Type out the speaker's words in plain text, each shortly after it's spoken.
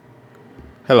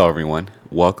Hello, everyone.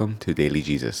 Welcome to Daily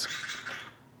Jesus.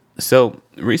 So,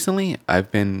 recently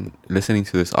I've been listening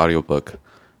to this audiobook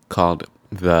called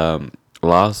The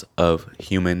Laws of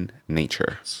Human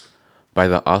Nature by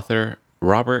the author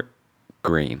Robert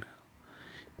Greene.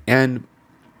 And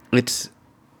it's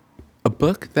a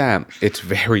book that it's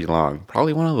very long,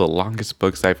 probably one of the longest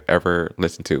books I've ever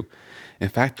listened to. In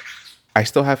fact, I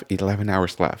still have 11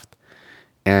 hours left,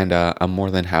 and I'm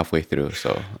more than halfway through,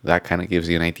 so that kind of gives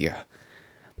you an idea.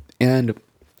 And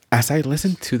as I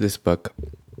listened to this book,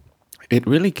 it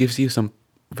really gives you some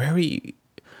very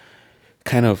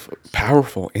kind of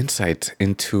powerful insights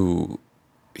into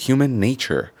human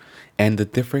nature and the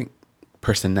different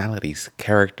personalities,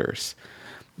 characters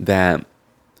that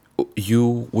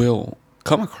you will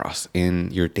come across in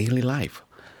your daily life.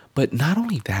 But not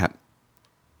only that,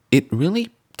 it really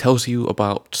tells you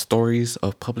about stories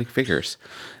of public figures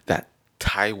that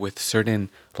tie with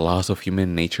certain laws of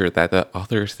human nature that the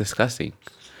author is discussing.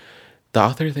 The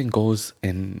author then goes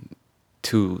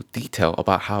into detail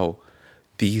about how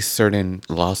these certain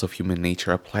laws of human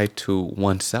nature apply to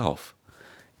oneself.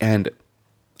 And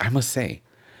I must say,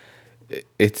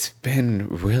 it's been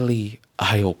really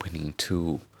eye opening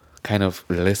to kind of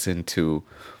listen to,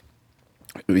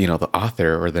 the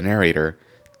author or the narrator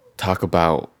talk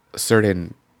about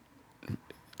certain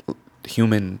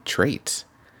human traits.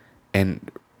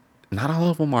 And not all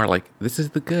of them are like, this is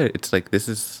the good. It's like, this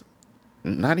is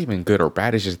not even good or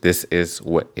bad. It's just, this is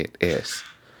what it is.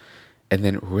 And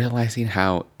then realizing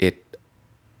how it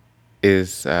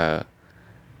is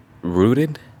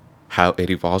rooted, how it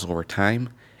evolves over time,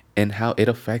 and how it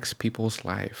affects people's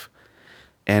life.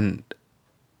 And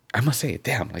I must say,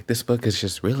 damn, like this book is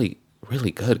just really,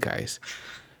 really good, guys.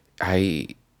 I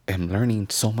am learning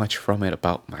so much from it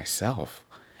about myself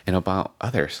and about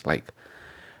others. Like,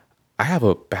 I have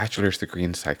a bachelor's degree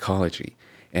in psychology,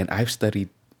 and I've studied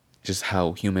just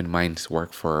how human minds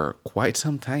work for quite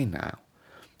some time now.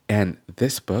 And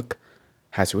this book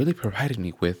has really provided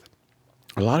me with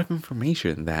a lot of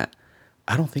information that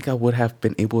I don't think I would have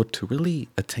been able to really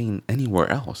attain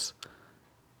anywhere else.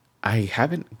 I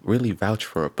haven't really vouched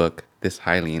for a book this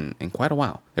highly in quite a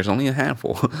while. There's only a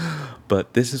handful,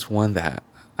 but this is one that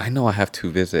I know I have to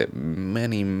visit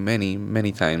many, many,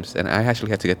 many times, and I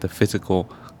actually had to get the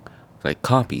physical like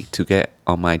copy to get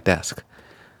on my desk.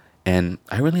 And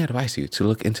I really advise you to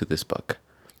look into this book.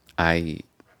 I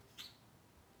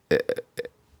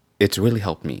It's really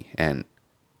helped me, and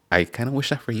I kind of wish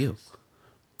that for you.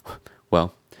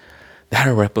 Well,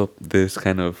 that'll wrap up this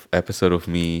kind of episode of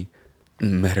me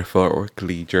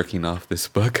metaphorically jerking off this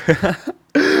book.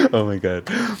 Oh my god.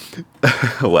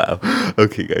 Wow.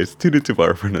 Okay, guys, tune in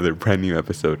tomorrow for another brand new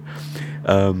episode.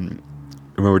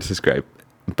 Remember to subscribe.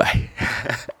 Bye.